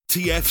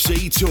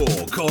TFC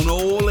Talk on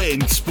All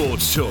In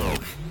Sports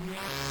Talk.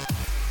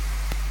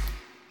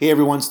 Hey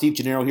everyone, Steve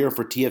Gennaro here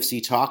for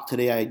TFC Talk.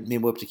 Today I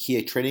made my way up to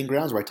Kia Training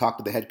Grounds where I talked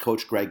to the head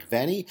coach Greg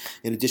Vanney.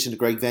 In addition to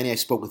Greg Vanney, I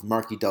spoke with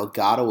Marky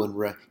Delgado and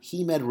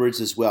Raheem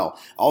Edwards as well.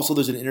 Also,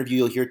 there's an interview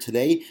you'll hear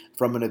today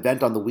from an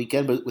event on the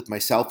weekend with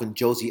myself and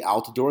Josie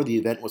Altidore. The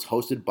event was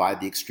hosted by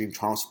the Extreme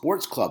Toronto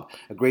Sports Club,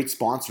 a great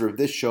sponsor of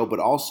this show, but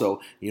also,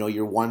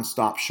 your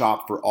one-stop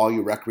shop for all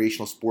your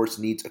recreational sports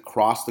needs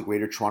across the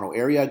Greater Toronto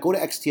area. Go to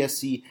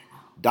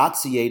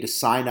xtsc.ca to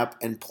sign up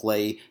and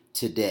play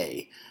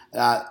today.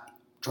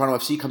 Toronto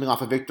FC coming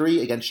off a victory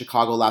against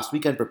Chicago last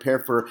weekend, prepare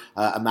for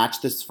a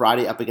match this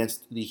Friday up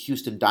against the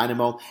Houston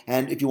Dynamo.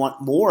 And if you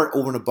want more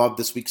over and above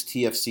this week's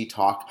TFC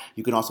Talk,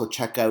 you can also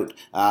check out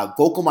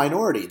Vocal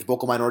Minority, the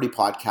Vocal Minority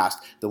podcast,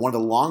 one of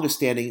the longest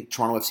standing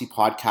Toronto FC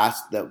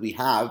podcasts that we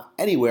have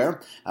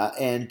anywhere.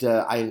 And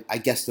I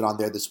guested on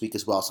there this week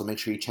as well, so make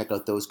sure you check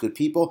out those good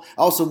people.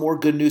 Also, more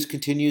good news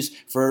continues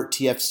for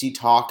TFC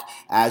Talk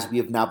as we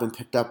have now been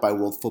picked up by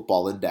World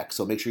Football Index.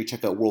 So make sure you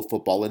check out World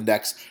Football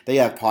Index. They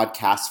have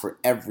podcasts for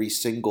every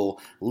single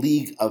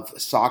league of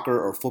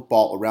soccer or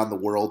football around the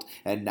world,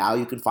 and now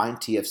you can find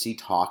TFC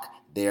Talk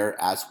there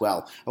as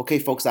well. Okay,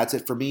 folks, that's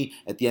it for me.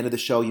 At the end of the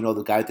show,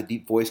 the guy with the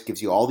deep voice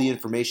gives you all the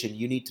information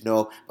you need to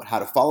know about how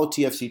to follow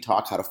TFC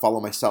Talk, how to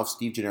follow myself,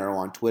 Steve Gennaro,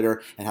 on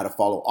Twitter, and how to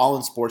follow All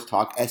In Sports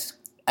Talk,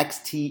 xtsc.ca,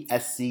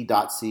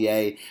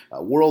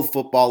 World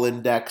Football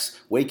Index,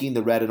 Waking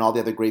the Red, and all the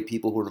other great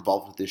people who are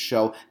involved with this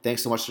show.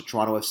 Thanks so much to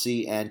Toronto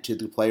FC and to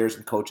the players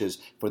and coaches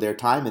for their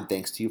time, and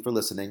thanks to you for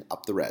listening.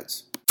 Up the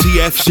Reds.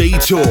 TFC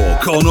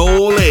Talk on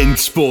All In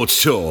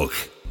Sports Talk.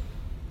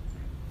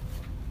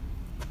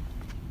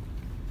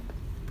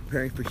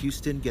 Preparing for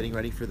Houston, getting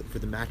ready for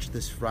the match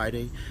this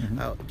Friday. Mm-hmm.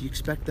 Do you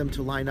expect them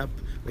to line up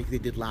like they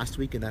did last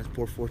week in that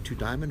 4-4-2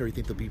 diamond, or do you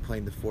think they'll be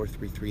playing the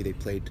 4-3-3 they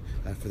played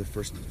for the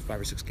first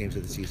 5 or 6 games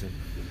of the season?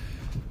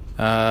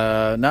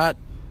 Not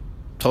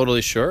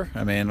totally sure.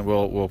 I mean,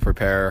 we'll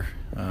prepare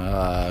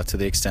to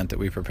the extent that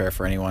we prepare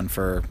for anyone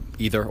for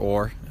either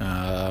or.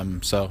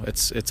 So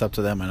it's up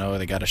to them. I know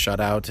they got a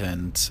shutout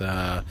and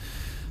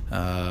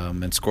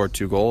scored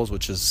 2 goals,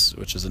 which is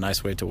a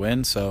nice way to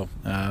win. So.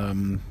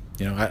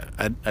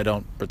 I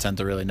don't pretend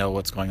to really know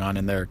what's going on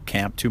in their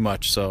camp too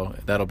much, so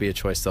that'll be a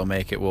choice they'll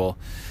make. It will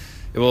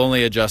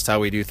only adjust how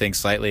we do things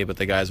slightly, but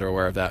the guys are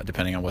aware of that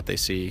depending on what they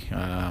see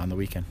on the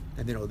weekend.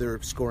 And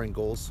they're scoring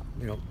goals,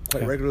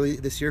 quite regularly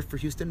this year for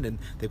Houston, and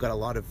they've got a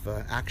lot of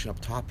action up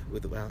top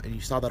with, and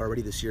you saw that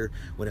already this year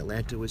when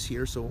Atlanta was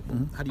here. So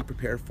How do you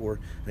prepare for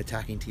an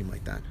attacking team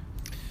like that?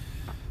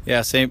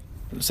 Yeah, same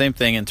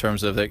thing in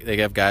terms of they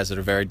have guys that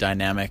are very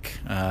dynamic,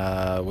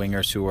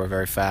 wingers who are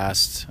very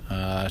fast.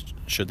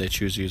 Should they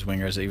choose to use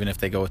wingers, even if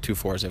they go with 2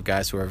 fours, they have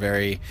guys who are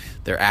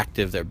they're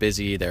active, they're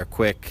busy, they're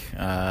quick.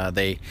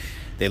 They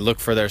look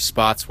for their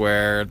spots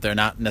where they're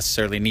not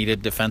necessarily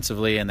needed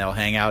defensively, and they'll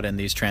hang out in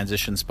these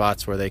transition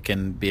spots where they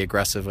can be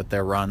aggressive with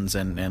their runs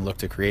and look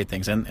to create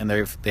things. And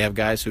they have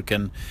guys who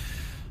can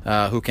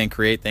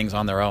create things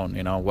on their own.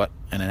 In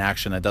an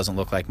action that doesn't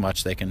look like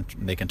much, they can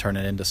turn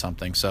it into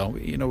something. So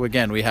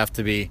again, we have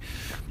to be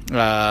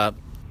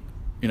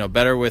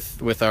better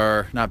with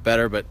our, not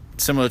better, but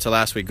similar to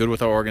last week, good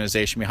with our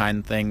organization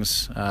behind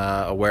things,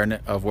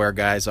 aware of where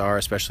guys are,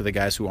 especially the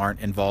guys who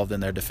aren't involved in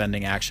their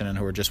defending action and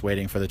who are just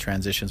waiting for the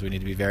transitions. We need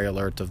to be very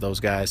alert of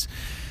those guys.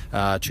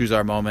 Choose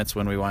our moments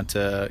when we want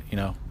to,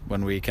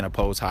 when we can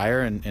oppose higher,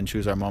 and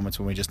choose our moments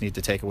when we just need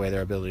to take away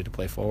their ability to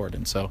play forward.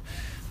 And so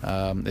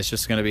it's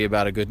just going to be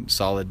about a good,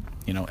 solid,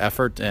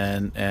 effort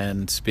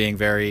and being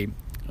very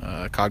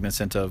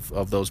cognizant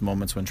of those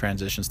moments when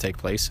transitions take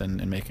place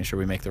and making sure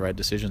we make the right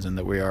decisions and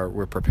that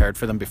we're prepared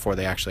for them before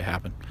they actually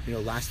happen.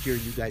 Last year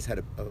you guys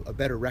had a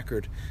better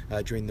record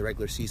during the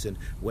regular season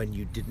when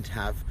you didn't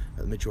have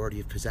a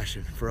majority of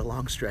possession. For a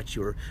long stretch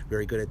you were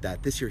very good at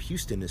that. This year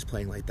Houston is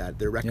playing like that.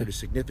 Their record is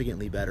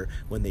significantly better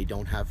when they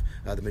don't have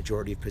the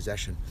majority of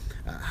possession.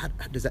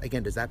 Does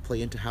that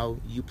play into how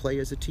you play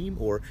as a team,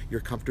 or you're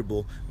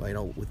comfortable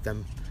with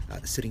them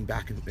sitting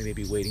back and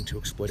maybe waiting to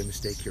exploit a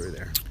mistake here or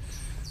there?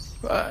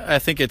 I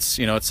think it's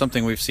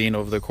something we've seen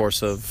over the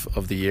course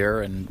of the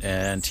year,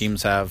 and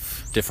teams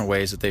have different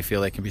ways that they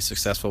feel they can be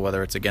successful,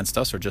 whether it's against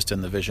us or just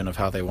in the vision of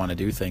how they want to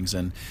do things.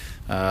 And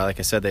like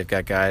I said, they've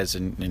got guys,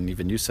 and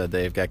even you said,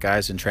 they've got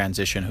guys in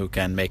transition who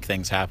can make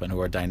things happen, who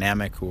are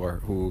dynamic,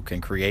 who can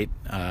create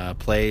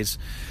plays.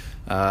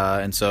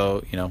 And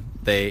so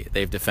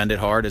they've defended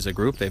hard as a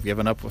group. They've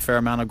given up a fair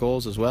amount of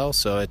goals as well.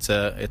 So it's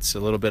a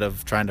little bit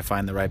of trying to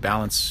find the right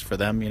balance for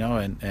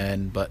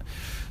them, but.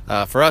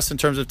 For us, in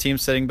terms of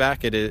teams sitting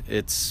back,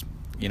 it's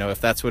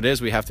if that's what it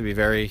is, we have to be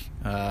very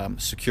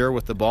secure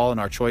with the ball and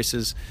our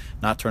choices,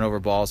 not turn over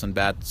balls in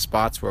bad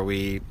spots where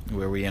we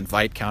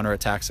invite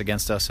counterattacks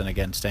against us, and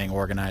again, staying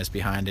organized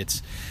behind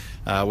it.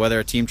 Whether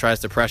a team tries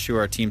to press you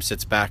or a team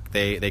sits back,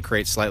 they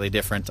create slightly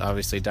different,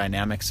 obviously,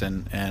 dynamics,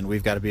 and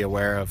we've got to be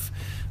aware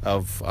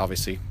of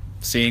obviously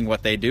seeing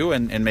what they do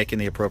and making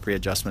the appropriate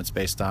adjustments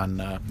based on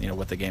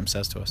what the game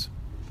says to us.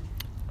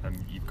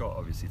 You've got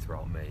obviously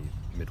throughout May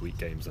midweek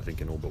games, I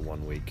think, in all but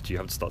 1 week. Do you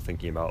have to start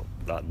thinking about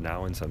that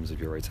now in terms of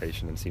your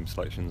rotation and team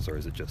selections, or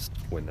is it just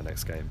win the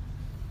next game?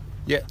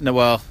 Yeah, no,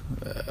 well,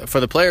 for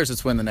the players,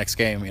 it's win the next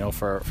game.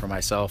 For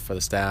myself, for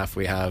the staff,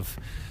 we have,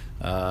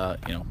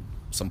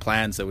 some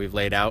plans that we've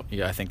laid out.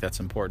 I think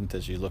that's important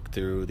as you look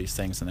through these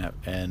things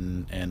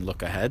and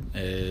look ahead,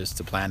 is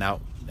to plan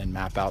out and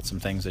map out some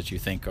things that you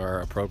think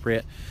are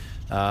appropriate.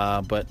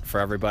 But for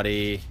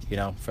everybody,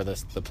 for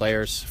the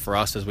players, for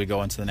us as we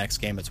go into the next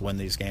game, it's win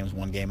these games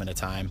one game at a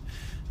time.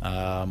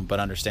 But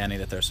understanding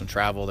that there's some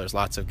travel, there's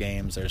lots of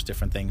games, there's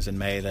different things in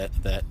May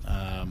that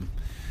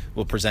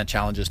will present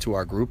challenges to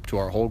our group, to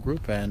our whole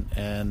group,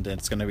 and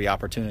it's going to be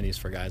opportunities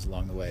for guys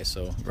along the way.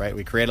 So, right,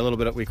 we create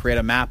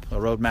a map, a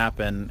road map,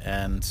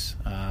 and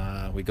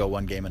we go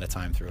one game at a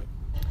time through it.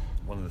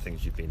 One of the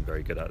things you've been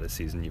very good at this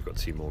season, you've got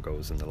 2 more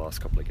goals in the last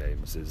couple of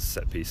games, is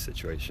set-piece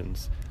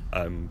situations.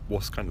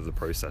 What's kind of the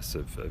process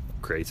of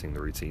creating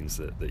the routines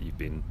that you've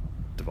been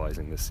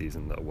devising this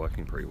season that are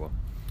working pretty well?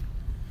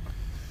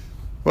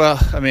 Well,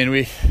 I mean,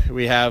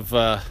 we have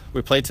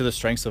we play to the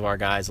strengths of our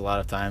guys a lot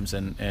of times,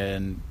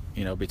 and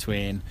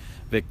between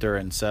Victor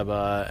and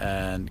Seba,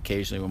 and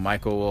occasionally when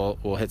Michael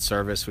will hit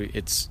service,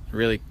 it's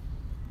really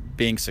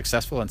being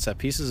successful in set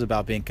pieces is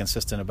about being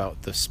consistent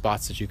about the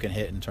spots that you can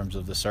hit in terms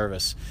of the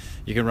service.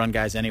 You can run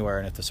guys anywhere,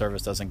 and if the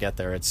service doesn't get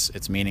there,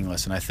 it's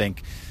meaningless. And I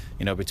think,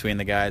 between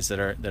the guys that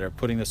are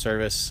putting the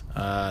service,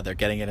 they're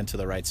getting it into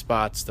the right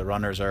spots. The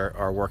runners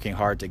are working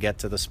hard to get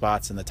to the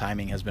spots, and the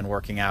timing has been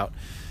working out.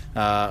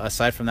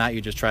 Aside from that,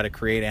 you just try to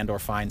create and/or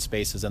find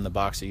spaces in the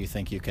box that you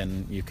think you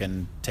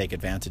can take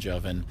advantage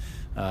of, and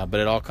but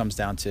it all comes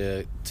down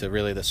to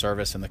really the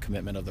service and the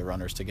commitment of the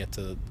runners to get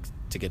to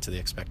the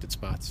expected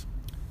spots.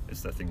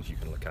 Is there things you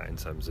can look at in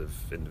terms of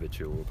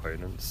individual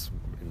opponents,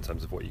 in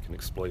terms of what you can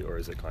exploit, or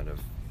is it kind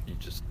of you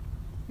just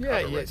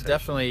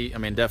definitely. I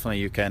mean, definitely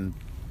you can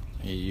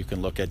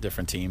look at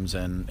different teams,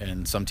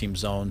 and some teams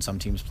zone, some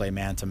teams play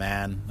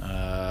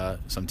man-to-man,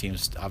 some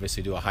teams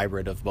obviously do a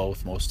hybrid of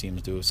both. Most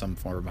teams do some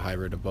form of a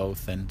hybrid of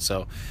both, and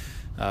so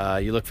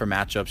you look for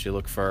matchups, you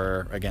look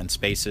for, again,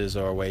 spaces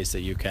or ways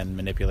that you can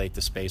manipulate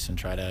the space and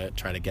try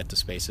to get to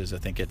spaces. I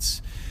think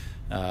it's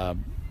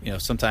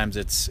sometimes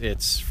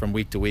it's from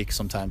week to week.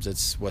 Sometimes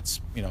it's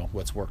what's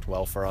worked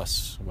well for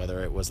us,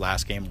 whether it was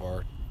last game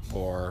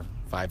or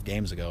 5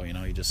 games ago.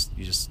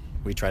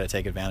 We try to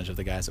take advantage of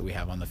the guys that we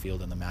have on the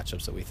field and the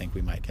matchups that we think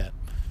we might get.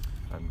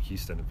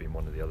 Houston have been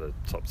one of the other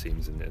top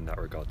teams in that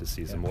regard this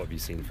season. Yeah. What have you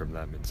seen from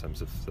them in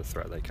terms of the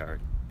threat they carry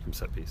from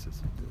set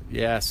pieces?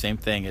 Yeah, same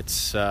thing.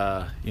 It's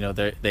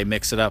they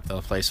mix it up.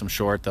 They'll play some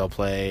short. They'll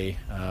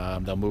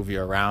move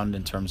you around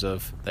in terms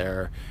of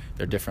their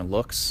different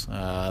looks.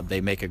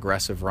 They make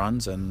aggressive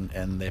runs,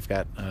 and they've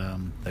got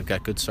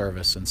good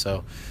service. And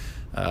so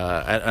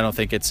I don't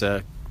think it's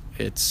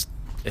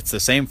the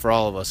same for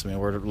all of us. I mean,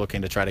 we're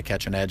looking to try to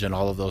catch an edge in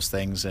all of those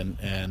things,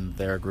 and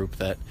they're a group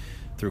that,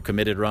 through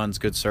committed runs,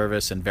 good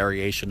service, and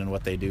variation in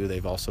what they do,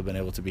 they've also been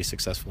able to be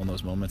successful in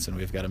those moments. And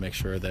we've got to make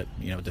sure that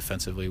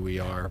defensively we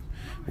are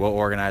well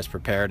organized,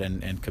 prepared,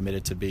 and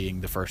committed to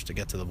being the first to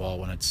get to the ball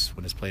when it's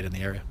played in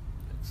the area.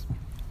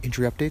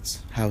 Injury updates.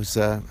 How's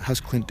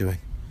Clint doing?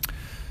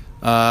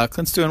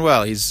 Clint's doing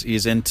well.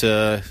 He's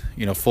into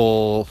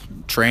full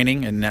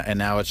training, and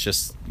now it's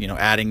just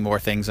adding more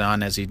things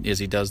on as he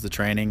does the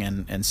training,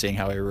 and seeing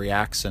how he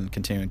reacts and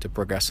continuing to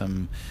progress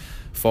him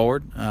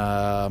forward.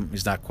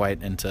 He's not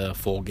quite into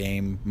full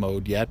game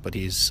mode yet, but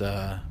he's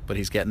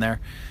getting there.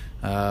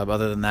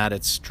 Other than that,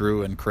 it's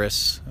Drew and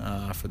Chris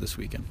for this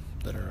weekend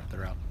that are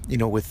out.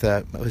 With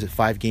was it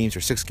 5 games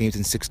or 6 games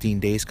in 16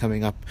 days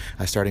coming up,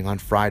 starting on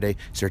Friday?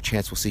 Is there a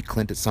chance we'll see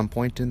Clint at some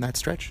point in that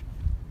stretch,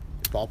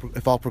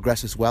 if all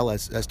progresses well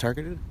as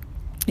targeted?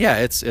 Yeah,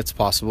 it's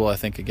possible. I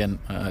think, again,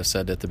 I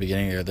said at the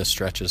beginning here, this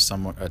stretch is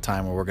a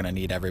time where we're going to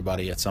need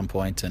everybody at some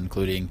point,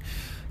 including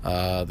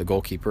the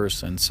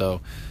goalkeepers, and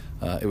so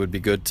it would be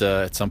good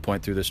to, at some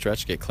point through the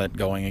stretch, get Clint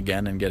going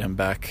again and get him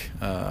back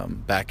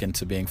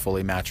into being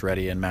fully match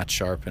ready and match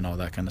sharp and all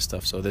that kind of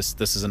stuff. So this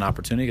is an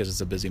opportunity, because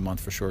it's a busy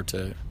month for sure,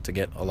 to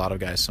get a lot of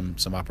guys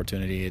some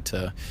opportunity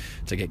to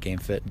get game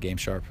fit and game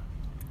sharp.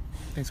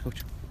 Thanks,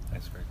 Coach.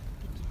 Thanks, Greg.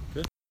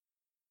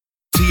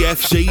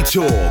 TFC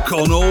Talk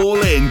on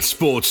All In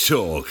Sports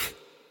Talk.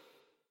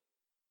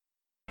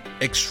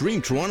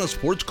 Extreme Toronto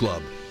Sports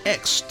Club,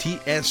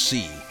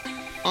 XTSC,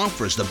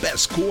 offers the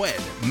best co-ed,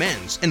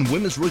 men's and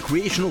women's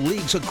recreational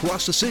leagues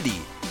across the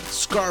city.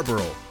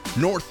 Scarborough,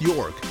 North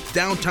York,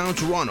 downtown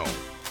Toronto.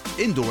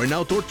 Indoor and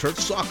outdoor turf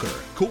soccer,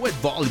 co-ed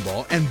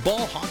volleyball and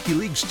ball hockey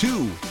leagues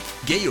too.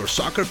 Get your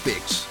soccer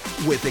fix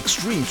with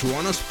Extreme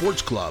Toronto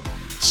Sports Club.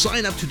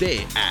 Sign up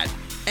today at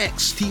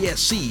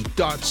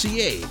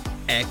xtsc.ca.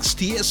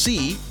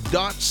 xtsc.ca.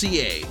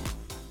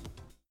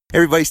 Hey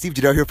everybody, Steve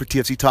Jadar here for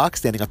TFC Talk,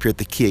 standing up here at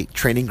the Kia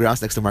training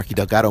grounds next to Marky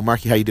Delgado.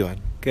 Marky, how you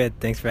doing? Good.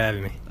 Thanks for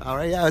having me. All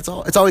right, yeah, it's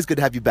always good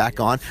to have you back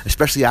on,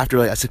 especially after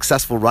a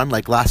successful run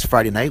like last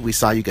Friday night. We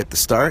saw you get the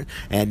start,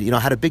 and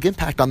had a big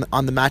impact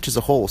on the match as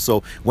a whole.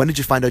 So when did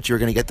you find out you were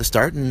going to get the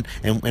start, and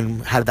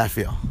how did that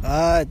feel?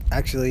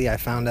 Actually, I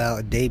found out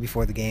a day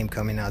before the game,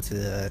 coming out to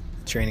the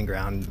training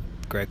ground.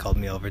 Greg called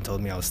me over and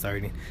told me I was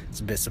starting. I was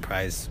a bit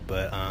surprised,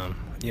 but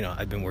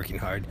I've been working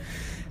hard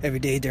every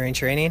day during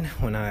training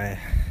when I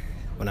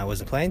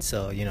wasn't playing.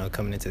 So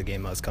coming into the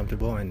game, I was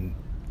comfortable and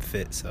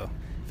fit, so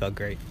it felt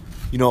great.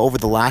 Over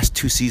the last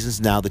 2 seasons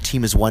now, the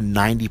team has won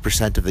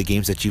 90% of the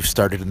games that you've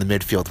started in the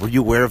midfield. Were you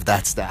aware of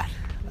that stat?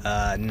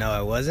 No,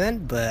 I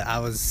wasn't, but I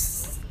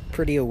was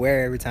pretty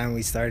aware every time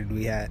I started,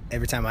 we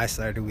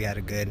had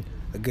a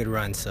good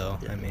run. So,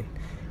 yeah. I mean,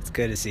 it's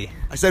good to see.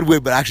 I said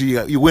win, but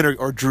actually you win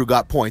or Drew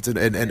got points in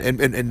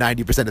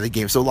 90% of the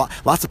game. So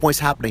lots of points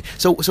happening.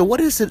 So what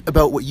is it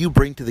about what you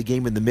bring to the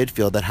game in the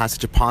midfield that has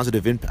such a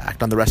positive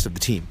impact on the rest of the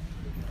team?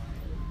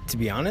 To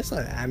be honest,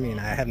 I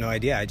have no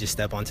idea. I just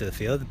step onto the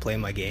field, play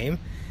my game,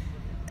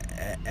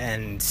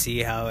 and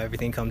see how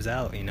everything comes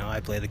out.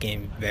 I play the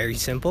game very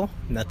simple,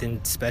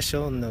 nothing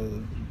special,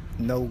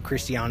 no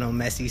Cristiano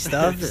Messi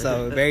stuff.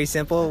 So very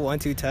simple,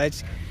 1-2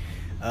 touch,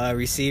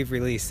 receive,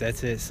 release.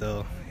 That's it.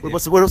 So.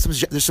 There's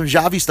some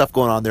Xavi stuff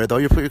going on there, though.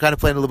 You're kind of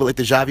playing a little bit like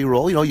the Xavi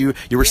role. You're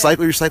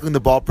recycling the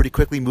ball pretty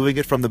quickly, moving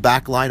it from the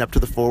back line up to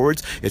the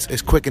forwards. It's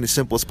as quick and as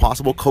simple as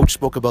possible. Coach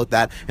spoke about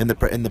that in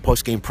the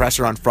post-game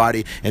presser on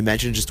Friday and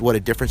mentioned just what a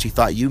difference he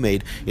thought you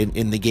made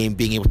in the game,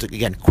 being able to,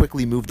 again,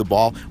 quickly move the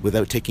ball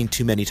without taking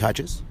too many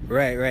touches.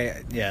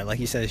 Right. Yeah, like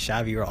you said,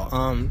 Xavi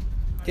role.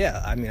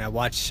 Yeah, I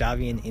watched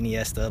Xavi and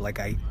Iniesta. Like,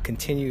 I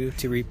continue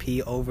to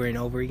repeat over and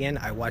over again.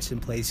 I watched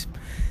them play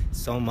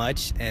so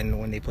much, and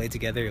when they played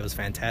together, it was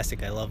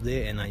fantastic. I loved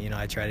it, and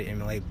I try to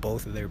emulate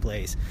both of their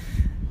plays,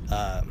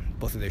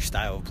 both of their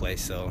style of play.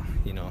 So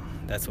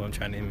that's what I'm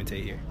trying to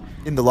imitate here.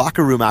 In the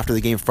locker room after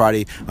the game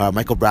Friday,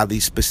 Michael Bradley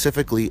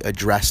specifically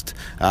addressed,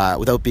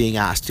 without being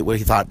asked, what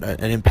he thought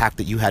an impact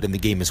that you had in the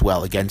game as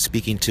well. Again,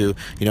 speaking to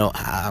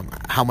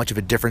how much of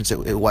a difference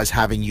it was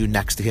having you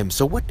next to him.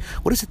 So what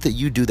is it that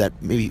you do that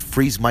maybe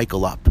frees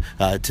Michael up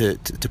to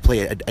play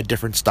a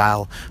different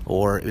style,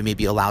 or it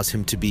maybe allows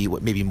him to be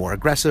maybe more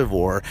aggressive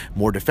or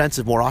more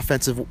defensive, more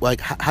offensive?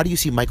 Like, how do you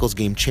see Michael's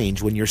game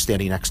change when you're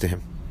standing next to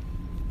him?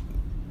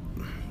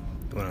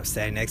 When I'm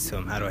standing next to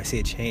him, how do I see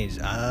it change?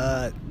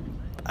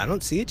 I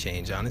don't see a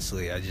change,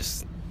 honestly.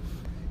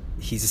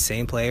 He's the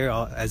same player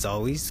as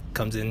always,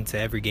 comes into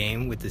every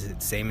game with the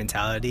same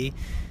mentality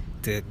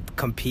to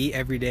compete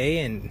every day.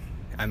 And,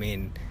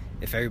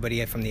 if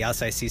everybody from the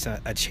outside sees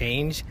a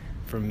change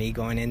from me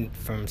going in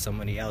from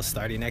somebody else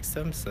starting next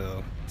to him,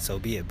 so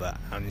be it. But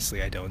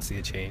honestly, I don't see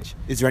a change.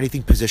 Is there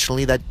anything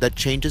positionally that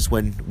changes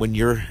when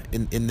you're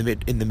in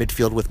the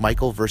midfield with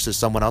Michael versus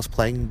someone else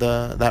playing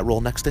that role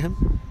next to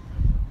him?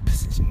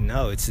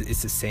 No, it's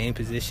the same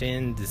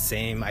position, the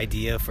same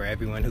idea for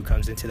everyone who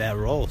comes into that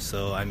role.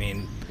 So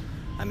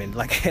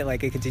like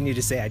I continue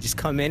to say, I just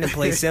come in and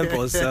play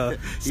simple. So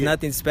it's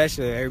nothing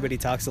special. Everybody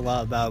talks a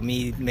lot about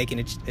me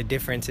making a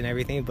difference and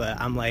everything, but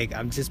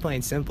I'm just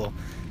playing simple.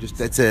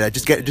 That's it.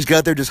 Just get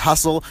out there, just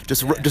hustle,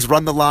 just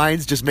run the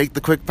lines, just make the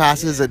quick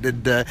passes,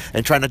 and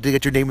try not to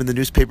get your name in the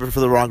newspaper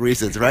for the wrong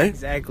reasons, right?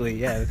 Exactly.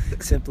 Yeah.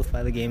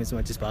 Simplify the game as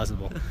much as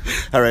possible.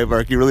 All right,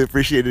 Mark. You really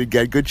appreciate it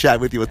again. Good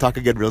chat with you. We'll talk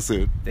again real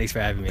soon. Thanks for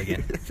having me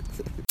again.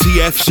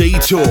 TFC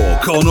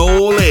Talk on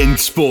All In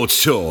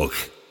Sports Talk.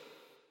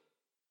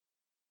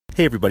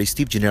 Hey everybody,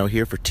 Steve Gennaro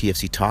here for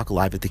TFC Talk,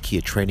 live at the Kia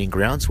Training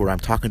Grounds, where I'm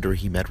talking to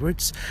Raheem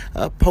Edwards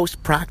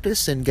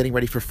post-practice and getting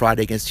ready for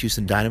Friday against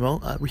Houston Dynamo.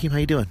 Raheem, how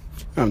you doing?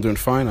 I'm doing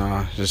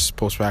fine. Just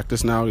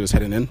post-practice now, just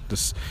heading in,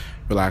 just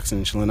relaxing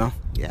and chilling now.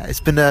 Yeah, it's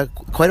been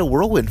quite a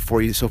whirlwind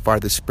for you so far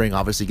this spring,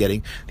 obviously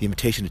getting the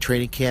invitation to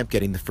training camp,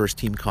 getting the first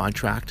team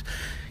contract,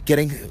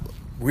 getting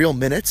real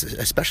minutes,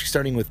 especially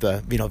starting with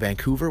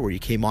Vancouver, where you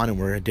came on and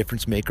were a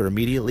difference maker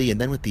immediately,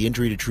 and then with the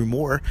injury to Drew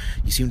Moore,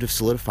 you seem to have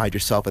solidified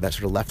yourself at that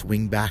sort of left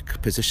wing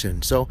back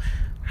position. So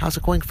how's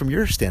it going from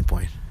your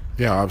standpoint?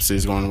 Yeah, obviously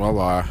it's going well.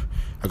 I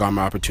got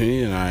my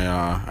opportunity and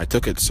I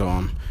took it, so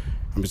I'm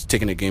just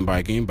taking it game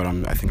by game, but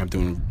I think I'm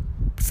doing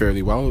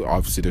fairly well.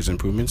 Obviously there's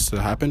improvements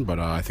to happen, but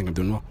I think I'm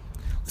doing well.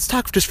 Let's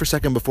talk just for a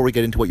second before we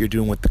get into what you're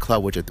doing with the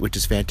club, which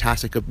is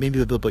fantastic. Maybe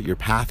a bit about your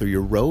path or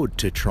your road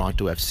to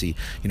Toronto FC.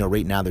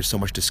 Right now there's so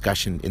much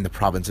discussion in the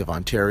province of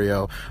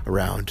Ontario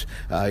around,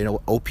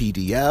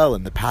 OPDL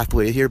and the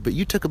pathway here, but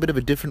you took a bit of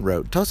a different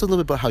road. Tell us a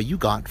little bit about how you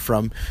got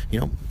from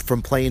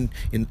playing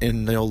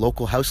in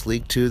local house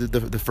league to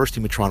the first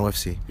team of Toronto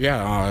FC.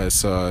 Yeah,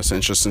 it's an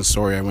interesting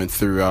story. I went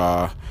through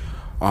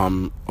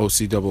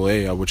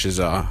OCAA, which is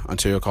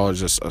Ontario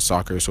College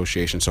Soccer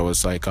Association. So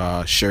it's like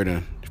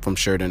Sheridan. From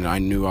Sheridan, I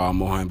knew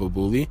Mohan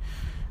Babouli,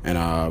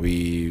 and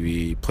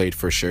we played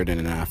for Sheridan.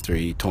 And after,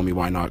 he told me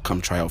why not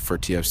come try out for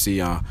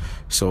TFC.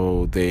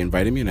 So they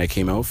invited me, and I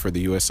came out for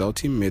the USL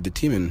team, made the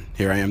team, and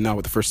here I am now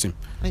with the first team.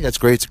 I think that's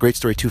great. It's a great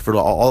story, too, for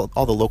all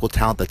the local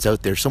talent that's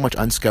out there. So much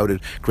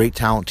unscouted, great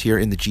talent here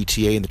in the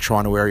GTA, in the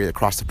Toronto area,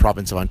 across the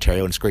province of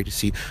Ontario, and it's great to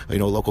see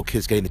local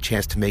kids getting the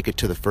chance to make it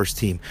to the first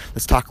team.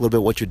 Let's talk a little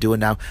bit what you're doing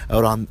now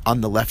out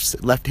on the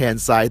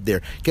left-hand side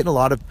there. Getting a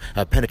lot of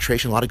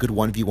penetration, a lot of good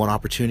 1v1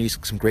 opportunities,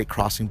 some great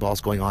crossing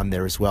balls going on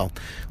there as well.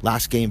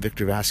 Last game,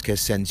 Victor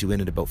Vasquez sends you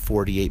in at about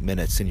 48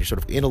 minutes, and you're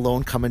sort of in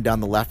alone coming down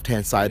the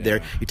left-hand side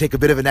there. You take a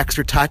bit of an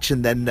extra touch,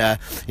 and then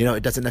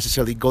it doesn't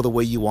necessarily go the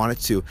way you want it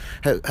to.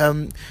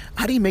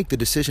 How do you make the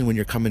decision when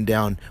you're coming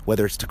down,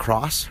 whether it's to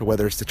cross or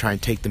whether it's to try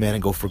and take the man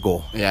and go for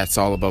goal? Yeah, it's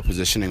all about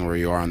positioning where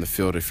you are on the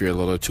field. If you're a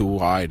little too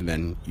wide,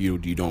 then you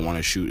don't want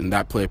to shoot. In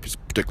that play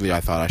particularly, I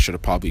thought I should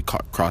have probably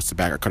crossed the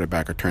back or cut it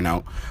back or turn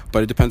out.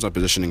 But it depends on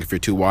positioning. If you're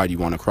too wide, you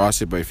want to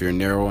cross it. But if you're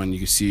narrow and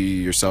you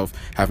see yourself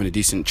having a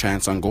decent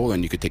chance on goal,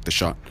 then you could take the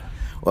shot.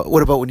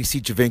 What about when you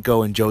see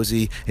Javinko and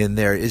Josie in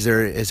there? Is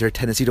there a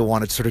tendency to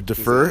want to sort of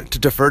defer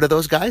to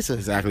those guys?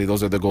 Exactly.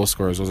 Those are the goal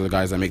scorers. Those are the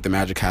guys that make the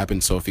magic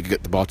happen. So if you could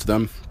get the ball to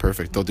them,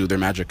 perfect. They'll do their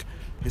magic.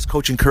 Has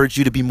coach encouraged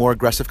you to be more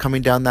aggressive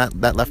coming down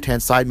that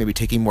left-hand side, maybe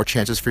taking more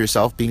chances for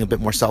yourself, being a bit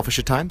more selfish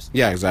at times?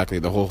 Yeah, exactly.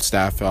 The whole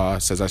staff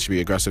says I should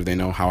be aggressive. They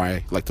know how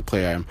I like to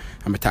play. I'm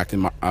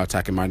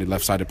attacking-minded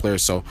left-sided player.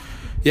 So,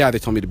 yeah, they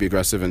told me to be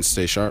aggressive and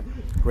stay sharp.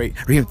 Great.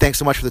 Raheem, thanks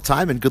so much for the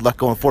time, and good luck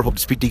going forward. Hope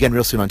to speak to you again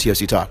real soon on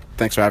TFC Talk.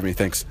 Thanks for having me.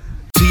 Thanks.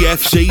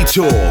 TFC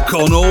Talk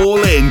on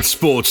All In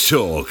Sports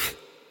Talk.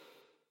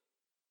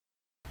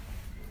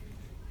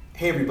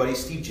 Hey everybody,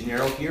 Steve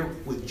Gennaro here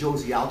with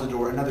Josie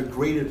Altador, another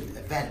great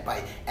event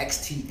by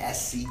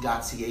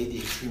XTSC.ca, the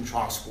Extreme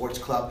Toronto Sports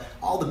Club.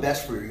 All the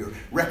best for your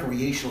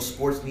recreational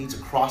sports needs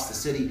across the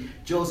city.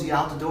 Josie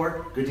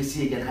Altador, good to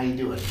see you again. How you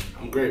doing?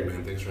 I'm great,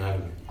 man. Thanks for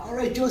having me. All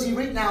right, Josie,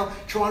 right now,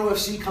 Toronto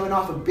FC coming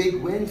off a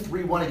big win,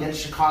 3-1 against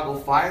Chicago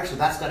Fire, so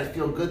that's got to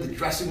feel good. The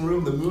dressing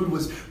room, the mood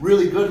was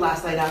really good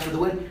last night after the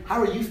win.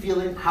 How are you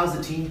feeling? How's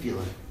the team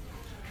feeling?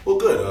 Well,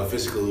 good.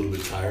 Physically a little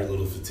bit tired, a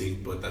little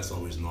fatigued, but that's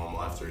always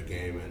normal after a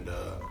game. And,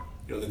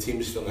 the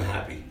team is feeling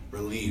happy,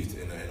 relieved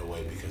in a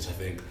way, because I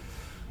think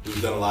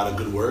we've done a lot of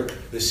good work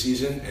this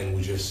season, and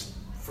we just,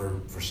 for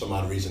some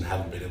odd reason,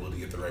 haven't been able to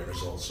get the right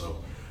results.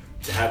 So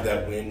to have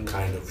that win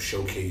kind of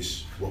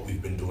showcase what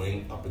we've been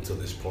doing up until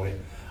this point,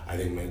 I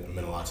think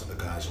meant a lot to the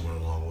guys and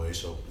went a long way.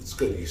 So it's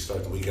good. You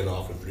start the weekend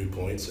off with 3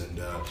 points, and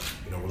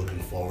we're looking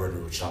forward.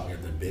 We're chopping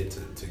at the bit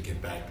to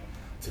get back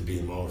to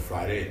being mode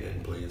Friday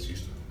and play against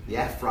Houston.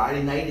 Yeah,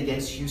 Friday night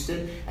against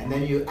Houston, and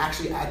then you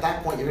actually, at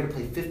that point, you're going to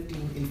play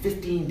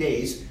 15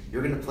 days,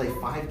 you're going to play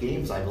 5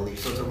 games, I believe.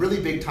 So it's a really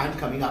big time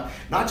coming up.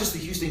 Not just the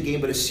Houston game,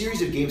 but a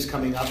series of games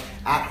coming up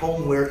at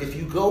home where if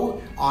you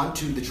go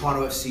onto the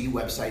Toronto FC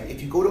website,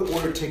 if you go to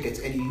order tickets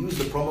and you use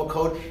the promo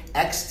code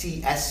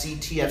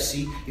XTSCTFC,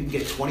 you can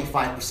get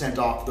 25%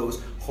 off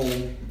those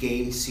home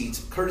game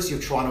seats, courtesy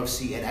of Toronto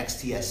FC and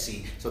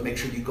XTSC. So make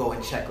sure you go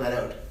and check that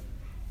out.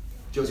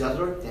 Josie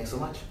Altador, thanks so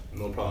much.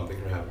 No problem.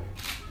 Thank you for having me.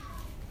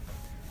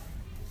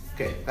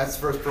 Okay, that's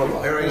the first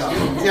promo. Here we go.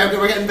 Yeah,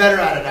 we're getting better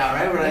at it now,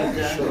 right? We're like,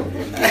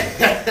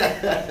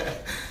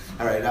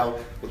 all right, now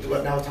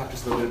we'll talk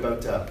just a little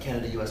bit about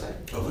Canada, USA.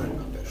 Okay,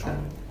 sure.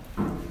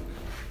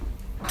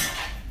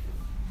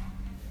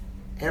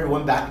 Hey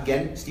everyone, back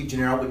again. Steve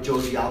Gennaro with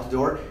Josie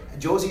Altador.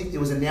 Josie, it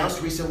was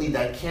announced recently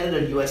that Canada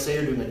and USA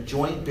are doing a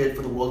joint bid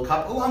for the World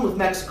Cup, along with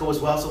Mexico as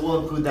well, so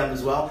we'll include them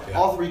as well. Yeah.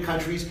 All 3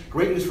 countries.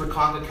 Great news for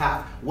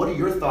CONCACAF. What are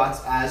your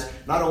thoughts as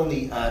not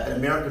only an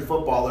American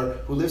footballer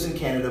who lives in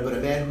Canada, but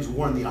a man who's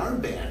worn the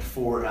armband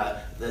for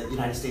the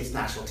United States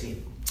national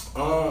team?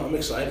 I'm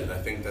excited.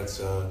 I think it's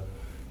a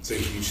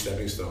huge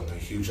stepping stone, a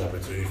huge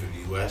opportunity for the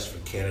U.S., for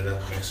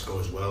Canada, Mexico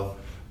as well,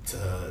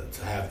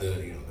 to have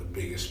the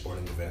biggest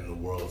sporting event in the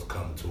world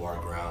come to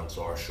our grounds,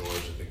 to our shores.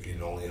 I think it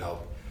can only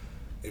help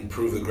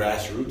improve the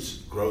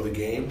grassroots, grow the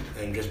game,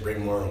 and just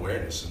bring more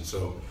awareness. And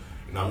so,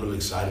 I'm really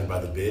excited by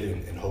the bid,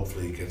 and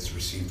hopefully it gets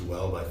received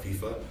well by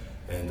FIFA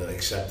and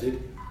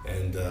accepted.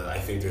 And I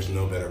think there's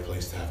no better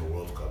place to have a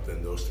World Cup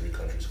than those 3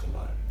 countries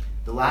combined.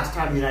 The last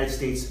time the United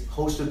States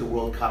hosted the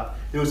World Cup,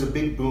 there was a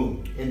big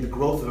boom in the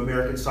growth of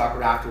American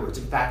soccer afterwards.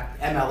 In fact,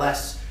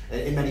 MLS,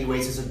 in many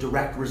ways, is a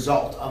direct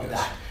result of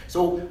that.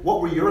 So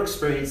what were your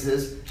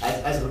experiences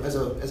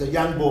as a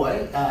young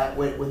boy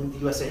when the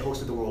USA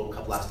hosted the World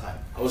Cup last time?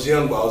 I was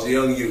young, but I was a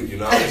young youth,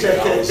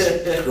 I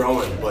was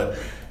growing, but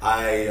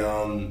I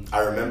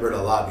remember it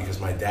a lot because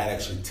my dad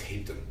actually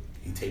taped them.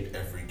 He taped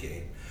every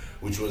game,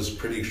 which was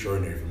pretty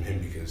extraordinary from him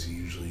because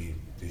he's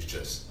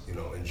just,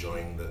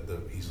 enjoying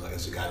he's like,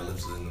 as a guy that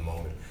lives in the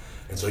moment.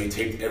 And so he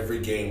taped every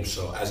game.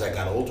 So as I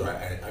got older,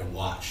 I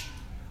watched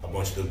a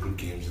bunch of the group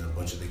games and a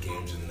bunch of the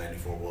games in the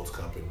 '94 World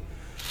Cup, and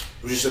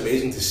it was just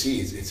amazing to see.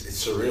 It's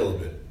surreal a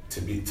bit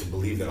to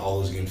believe that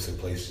all those games took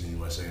place in the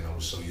USA, and I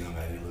was so young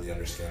I didn't really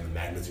understand the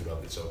magnitude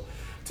of it. So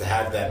to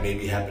have that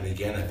maybe happen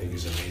again, I think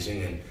is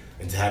amazing.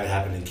 And to have it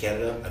happen in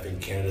Canada, I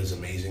think Canada is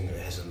amazing. It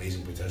has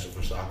amazing potential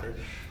for soccer,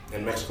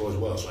 and Mexico as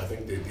well. So I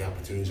think the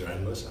opportunities are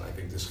endless, and I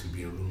think this could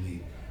be a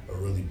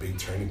really big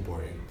turning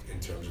point in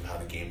terms of how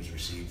the game is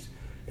received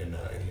in the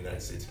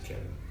United States and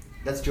Canada.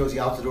 That's Jozy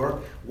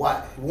Altidore.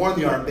 Worn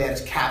the armband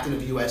as captain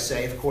of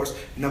USA, of course,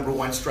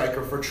 #1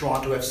 striker for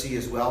Toronto FC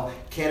as well.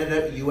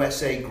 Canada,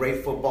 USA,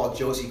 great football.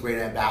 Jozy, great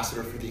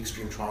ambassador for the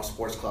Extreme Toronto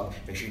Sports Club.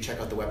 Make sure you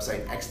check out the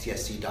website,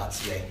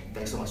 xtsc.ca.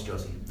 Thanks so much,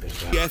 Jozy.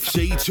 Thanks,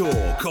 TFC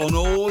Talk on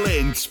All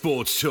In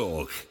Sports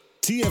Talk.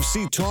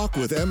 TFC Talk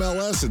with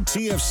MLS and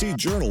TFC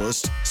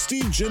journalist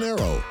Steve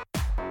Gennaro.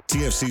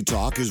 TFC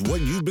Talk is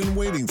what you've been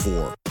waiting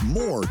for.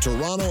 More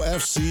Toronto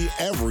FC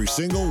every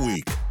single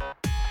week.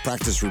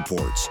 Practice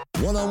reports,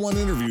 one-on-one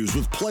interviews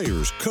with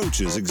players,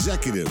 coaches,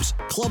 executives,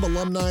 club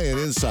alumni, and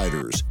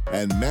insiders,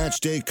 and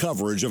match day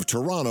coverage of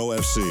Toronto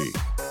FC.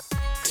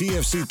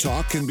 TFC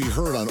Talk can be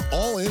heard on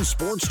All In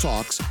Sports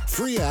Talk's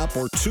free app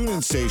or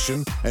TuneIn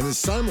station and is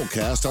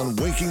simulcast on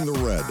Waking the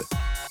Red.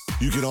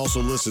 You can also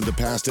listen to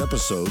past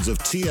episodes of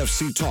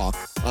TFC Talk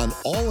on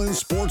All In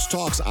Sports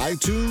Talk's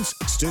iTunes,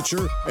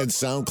 Stitcher, and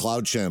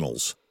SoundCloud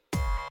channels.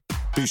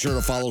 Be sure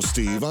to follow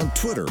Steve on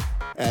Twitter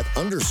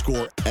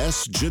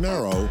 @_S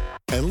Gennaro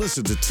and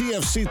listen to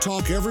TFC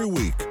Talk every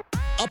week.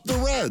 Up the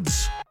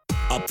Reds!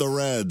 Up the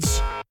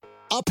Reds!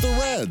 Up the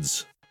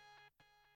Reds!